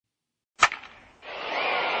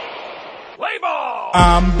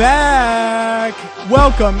I'm back.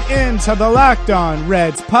 Welcome into the Locked On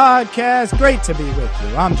Reds podcast. Great to be with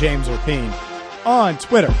you. I'm James Rapien on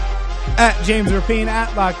Twitter at James Rapien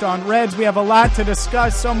at Locked On Reds. We have a lot to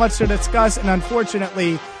discuss, so much to discuss, and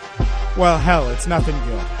unfortunately, well, hell, it's nothing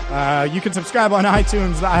good. You can subscribe on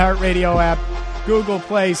iTunes, the iHeartRadio app, Google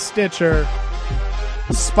Play, Stitcher,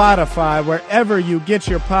 Spotify, wherever you get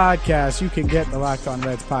your podcasts, you can get the Locked On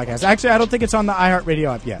Reds podcast. Actually, I don't think it's on the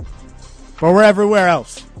iHeartRadio app yet. But we're everywhere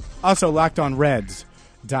else. Also,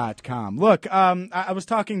 LockedOnReds.com. Look, I was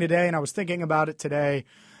talking today, and I was thinking about it today,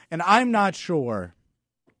 and I'm not sure,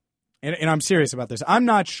 and I'm serious about this, I'm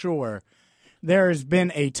not sure there has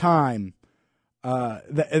been a time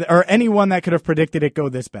or anyone that could have predicted it go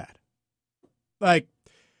this bad. Like,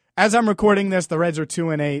 as I'm recording this, the Reds are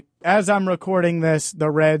 2-8. As I'm recording this, the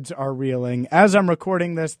Reds are reeling. As I'm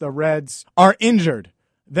recording this, the Reds are injured.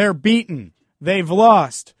 They're beaten. They've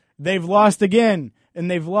lost. They've lost again,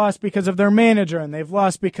 and they've lost because of their manager, and they've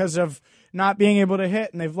lost because of not being able to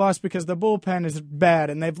hit, and they've lost because the bullpen is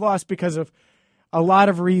bad, and they've lost because of a lot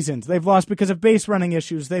of reasons. They've lost because of base running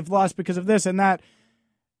issues. They've lost because of this and that.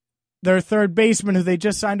 Their third baseman, who they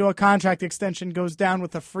just signed to a contract extension, goes down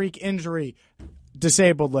with a freak injury,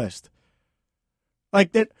 disabled list.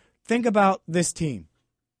 Like that. Think about this team.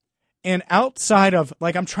 And outside of,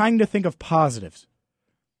 like, I'm trying to think of positives.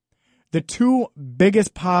 The two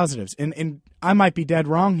biggest positives, and I might be dead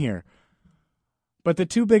wrong here, but the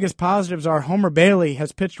two biggest positives are Homer Bailey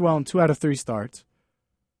has pitched well in 2 out of 3 starts.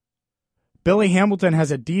 Billy Hamilton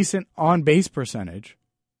has a decent on-base percentage.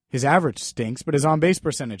 His average stinks, but his on-base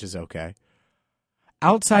percentage is okay.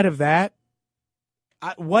 Outside of that,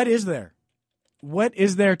 what is there? What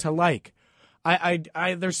is there to like?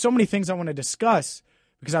 There's so many things I want to discuss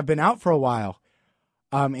because I've been out for a while.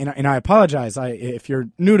 And I apologize. If you're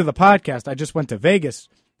new to the podcast, I just went to Vegas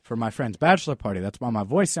for my friend's bachelor party. That's why my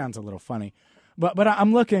voice sounds a little funny. But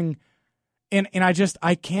I'm looking, and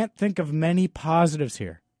I can't think of many positives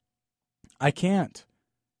here. I can't.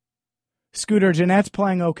 Scooter Jeanette's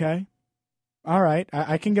playing okay. All right,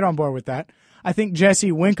 I can get on board with that. I think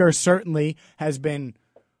Jesse Winker certainly has been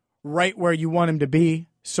right where you want him to be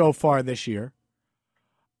so far this year.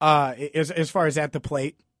 As far as at the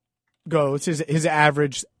plate goes, his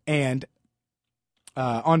average and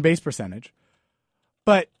on base percentage.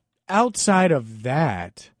 But outside of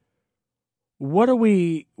that, what are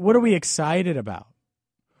we excited about?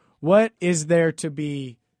 What is there to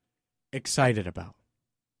be excited about?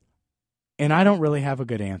 And I don't really have a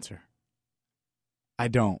good answer. I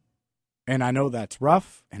don't. And I know that's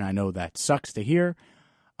rough, and I know that sucks to hear.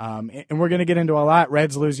 And we're going to get into a lot.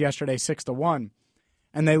 Reds lose yesterday 6-1.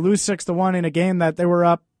 And they lose 6-1 in a game that they were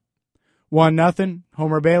up 1-0.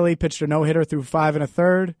 Homer Bailey pitched a no-hitter through 5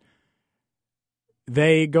 1/3.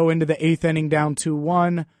 They go into the 8th inning down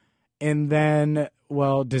 2-1, and then,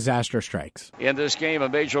 well, disaster strikes. In this game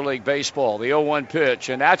of Major League Baseball, the 0-1 pitch,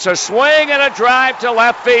 and that's a swing and a drive to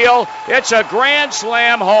left field. It's a grand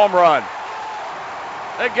slam home run.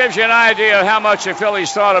 That gives you an idea of how much the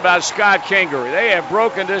Phillies thought about Scott Kingery. They have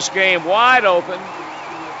broken this game wide open.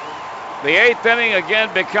 The 8th inning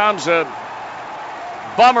again becomes a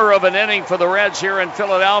bummer of an inning for the Reds here in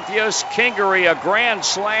Philadelphia. Kingery, a grand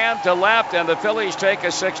slam to left, and the Phillies take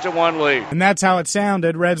a 6-1 lead. And that's how it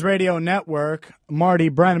sounded. Reds Radio Network, Marty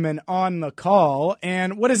Brennaman on the call.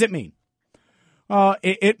 And what does it mean?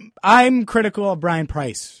 I'm critical of Brian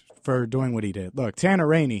Price for doing what he did. Look, Tanner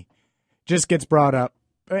Rainey just gets brought up.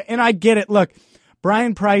 And I get it. Look,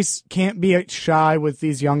 Brian Price can't be shy with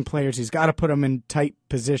these young players. He's got to put them in tight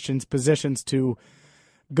positions to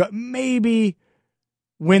maybe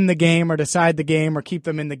win the game or decide the game or keep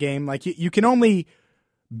them in the game. Like, you can only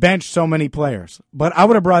bench so many players. But I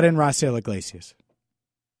would have brought in Raisel Iglesias.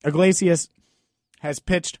 Iglesias has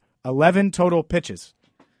pitched 11 total pitches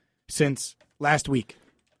since last week.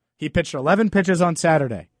 He pitched 11 pitches on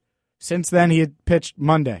Saturday. Since then, he had pitched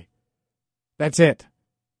Monday. That's it.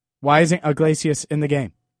 Why isn't Iglesias in the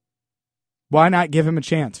game? Why not give him a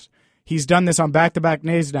chance? He's done this on back-to-back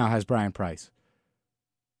days now, has Brian Price.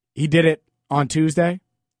 He did it on Tuesday.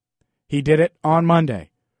 He did it on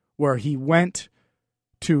Monday, where he went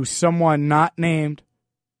to someone not named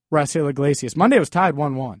Raisel Iglesias. Monday was tied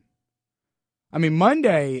 1-1. I mean,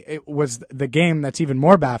 Monday it was the game that's even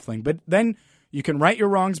more baffling. But then you can right your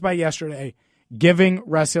wrongs by yesterday, giving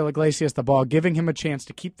Raisel Iglesias the ball, giving him a chance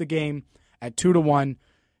to keep the game at 2-1,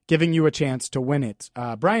 giving you a chance to win it.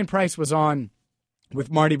 Brian Price was on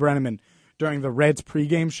with Marty Brennaman during the Reds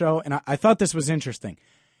pregame show, and I thought this was interesting.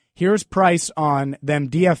 Here's Price on them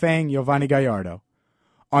DFAing Giovanni Gallardo,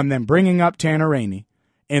 on them bringing up Tanner Rainey,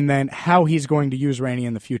 and then how he's going to use Rainey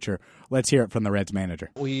in the future. Let's hear it from the Reds manager.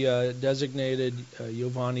 We designated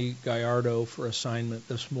Giovanni Gallardo for assignment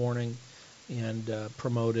this morning and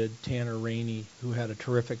promoted Tanner Rainey, who had a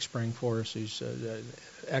terrific spring for us. He's an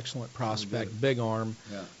excellent prospect, big arm,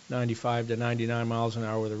 95 to 99 miles an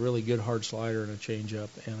hour with a really good hard slider and a changeup.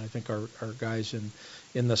 And I think our guys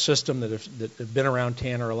in the system that have been around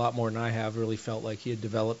Tanner a lot more than I have really felt like he had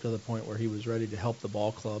developed to the point where he was ready to help the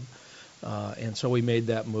ball club. And so we made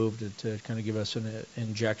that move to kind of give us an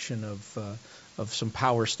injection of some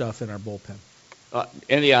power stuff in our bullpen.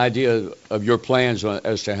 Any idea of your plans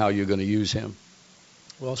as to how you're going to use him?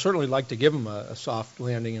 Well, certainly like to give him a soft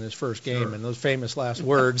landing in his first game, and those famous last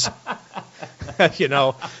words,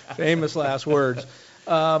 famous last words.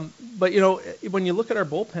 But, when you look at our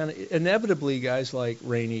bullpen, inevitably guys like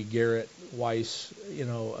Rainey, Garrett, Weiss,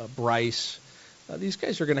 Bryce, these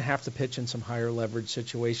guys are going to have to pitch in some higher leverage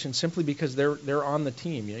situations simply because they're on the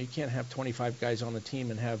team. You can't have 25 guys on the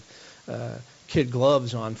team and have kid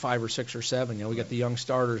gloves on 5 or 6 or 7. We got the young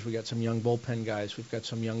starters, we got some young bullpen guys, we've got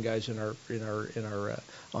some young guys on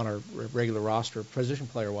our regular roster, position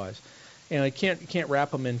player wise. And I can't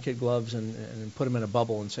wrap them in kid gloves and put them in a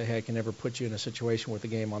bubble and say, hey, I can never put you in a situation with the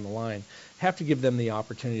game on the line. Have to give them the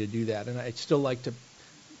opportunity to do that. And I'd still like to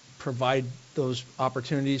provide those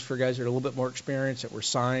opportunities for guys that are a little bit more experienced, that were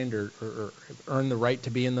signed or earn the right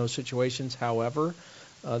to be in those situations. However,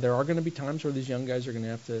 there are going to be times where these young guys are going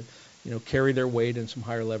to have to, carry their weight in some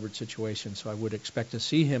higher leverage situations. So I would expect to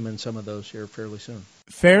see him in some of those here fairly soon.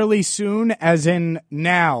 Fairly soon, as in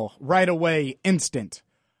now, right away, instant.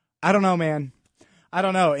 I don't know, man. I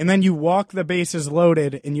don't know. And then you walk the bases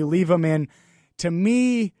loaded and you leave them in. To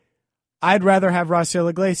me, I'd rather have Raisel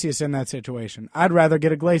Iglesias in that situation. I'd rather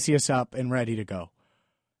get Iglesias up and ready to go.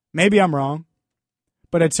 Maybe I'm wrong,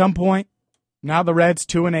 but at some point, now the Reds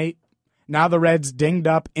 2-8. Now the Reds dinged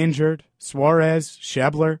up, injured. Suarez,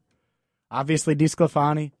 Schebler, obviously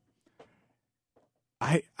DeSclafani.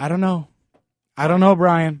 I don't know. I don't know,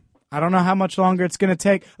 Brian. I don't know how much longer it's going to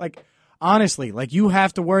take. Honestly, you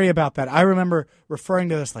have to worry about that. I remember referring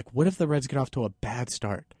to this, what if the Reds get off to a bad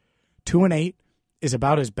start? 2-8 is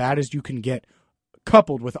about as bad as you can get,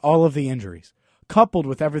 coupled with all of the injuries, coupled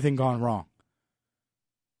with everything gone wrong.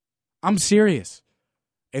 I'm serious.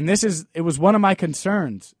 And it was one of my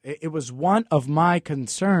concerns. It was one of my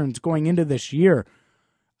concerns going into this year.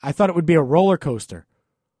 I thought it would be a roller coaster.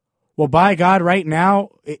 Well, by God, right now,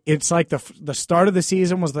 it's like the start of the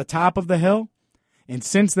season was the top of the hill, and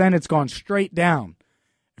since then it's gone straight down.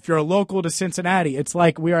 If you're a local to Cincinnati, it's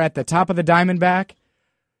like we are at the top of the Diamondback,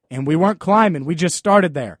 and we weren't climbing. We just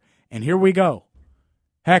started there, and here we go.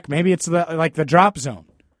 Heck, maybe it's the drop zone.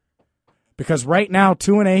 Because right now,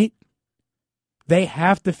 2-8, they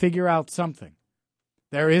have to figure out something.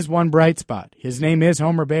 There is one bright spot. His name is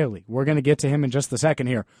Homer Bailey. We're going to get to him in just a second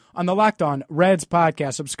here on the Locked On Reds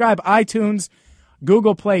podcast. Subscribe iTunes,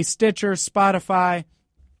 Google Play, Stitcher, Spotify,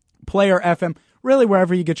 Player FM, really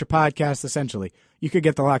wherever you get your podcasts, essentially. You could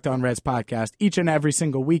get the Locked On Reds podcast each and every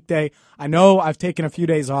single weekday. I know I've taken a few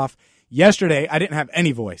days off. Yesterday, I didn't have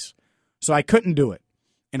any voice, so I couldn't do it.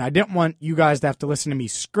 And I didn't want you guys to have to listen to me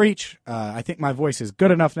screech. I think my voice is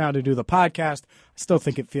good enough now to do the podcast. I still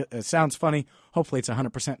think it sounds funny. Hopefully it's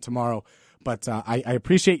 100% tomorrow. But I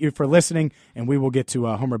appreciate you for listening, and we will get to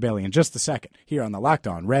Homer Bailey in just a second here on the Locked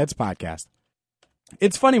On Reds podcast.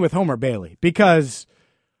 It's funny with Homer Bailey because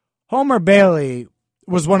Homer Bailey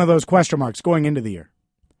was one of those question marks going into the year.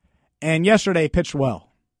 And yesterday pitched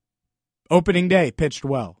well. Opening day pitched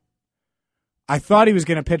well. I thought he was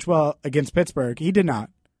going to pitch well against Pittsburgh. He did not.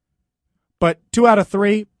 But 2 out of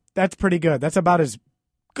 3, that's pretty good. That's about as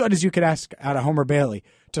good as you could ask out of Homer Bailey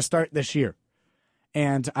to start this year.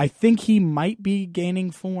 And I think he might be gaining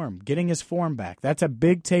form, getting his form back. That's a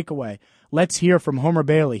big takeaway. Let's hear from Homer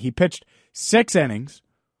Bailey. He pitched 6 innings,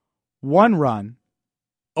 1 run,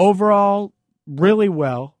 overall really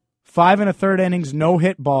well, 5 1/3 innings, no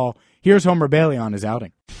hit ball. Here's Homer Bailey on his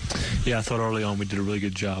outing. Yeah, I thought early on we did a really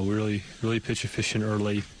good job. We really pitch efficient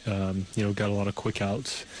early. Got a lot of quick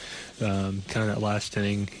outs. Kind of that last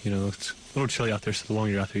inning, it's a little chilly out there, so the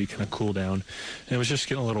longer you're out there, you kind of cool down. And it was just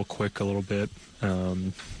getting a little quick a little bit,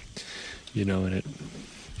 and it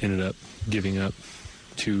ended up giving up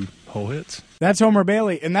 2 whole hits. That's Homer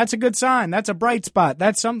Bailey, and that's a good sign. That's a bright spot.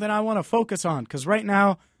 That's something I want to focus on because right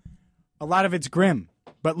now, a lot of it's grim.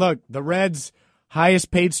 But look, the Reds' highest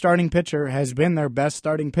paid starting pitcher has been their best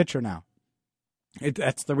starting pitcher now.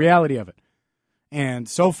 That's the reality of it. And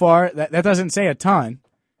so far, that doesn't say a ton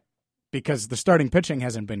because the starting pitching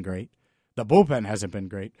hasn't been great. The bullpen hasn't been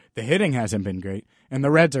great. The hitting hasn't been great. And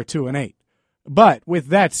the Reds are 2-8. But with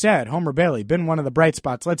that said, Homer Bailey, been one of the bright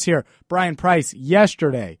spots. Let's hear Brian Price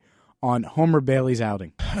yesterday on Homer Bailey's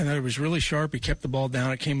outing. I thought it was really sharp. He kept the ball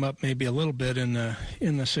down. It came up maybe a little bit in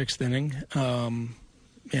the sixth inning.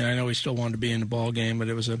 And I know he still wanted to be in the ball game, but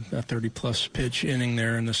it was a 30-plus pitch inning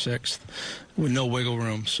there in the sixth with no wiggle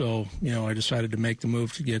room. So, I decided to make the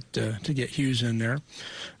move to get Hughes in there.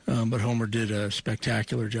 But Homer did a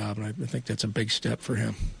spectacular job, and I think that's a big step for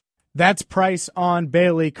him. That's Price on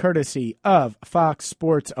Bailey, courtesy of Fox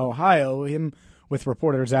Sports Ohio. Him with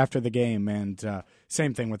reporters after the game, and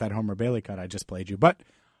same thing with that Homer Bailey cut I just played you. But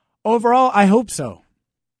overall, I hope so.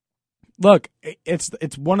 Look,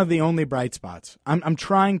 it's one of the only bright spots. I'm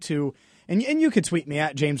trying to, and you could tweet me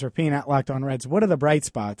at James Rapien at Locked On Reds. What are the bright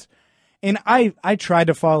spots? And I tried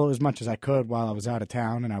to follow as much as I could while I was out of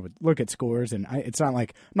town, and I would look at scores. And it's not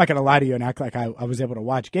like, I'm not going to lie to you and act like I was able to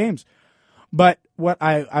watch games. But what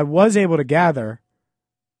I was able to gather,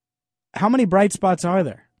 how many bright spots are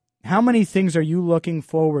there? How many things are you looking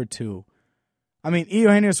forward to? I mean,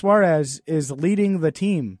 Eugenio Suarez is leading the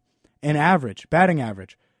team in batting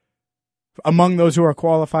average, among those who are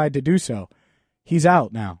qualified to do so. He's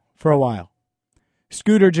out now for a while.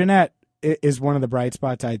 Scooter Gennett is one of the bright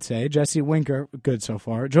spots, I'd say. Jesse Winker, good so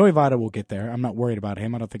far. Joey Votto will get there. I'm not worried about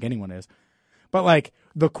him. I don't think anyone is. But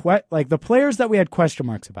the players that we had question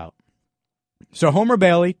marks about. So Homer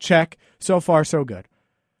Bailey, check. So far, so good.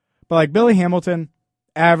 But Billy Hamilton,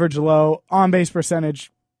 average low. On-base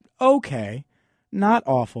percentage, okay. Not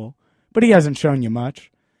awful. But he hasn't shown you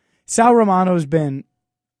much. Sal Romano's been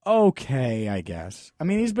okay, I guess. I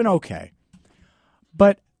mean, he's been okay.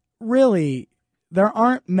 But really, there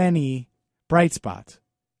aren't many bright spots.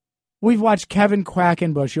 We've watched Kevin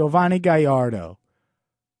Quackenbush, Giovanni Gallardo,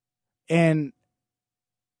 and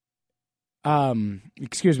and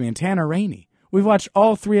Tanner Rainey. We've watched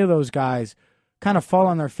all three of those guys kind of fall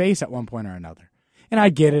on their face at one point or another. And I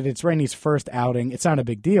get it. It's Rainey's first outing. It's not a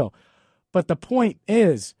big deal. But the point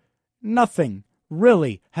is, nothing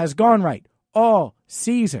really has gone right all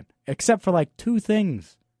season, except for two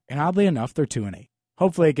things. And oddly enough, they're 2-8.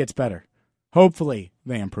 Hopefully it gets better. Hopefully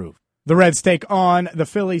they improve. The Reds take on the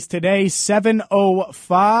Phillies today,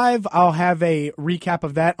 7:05. I'll have a recap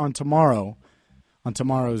of that on tomorrow's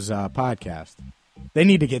podcast. They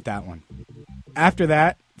need to get that one. After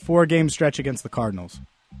that, 4-game stretch against the Cardinals.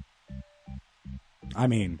 I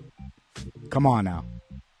mean, come on now.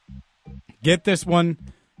 Get this one.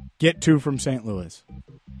 Get 2 from St. Louis.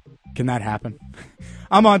 Can that happen?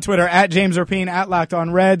 I'm on Twitter at James Rapien, at Locked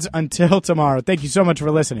On Reds. Until tomorrow, thank you so much for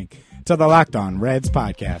listening to the Locked On Reds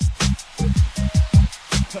podcast.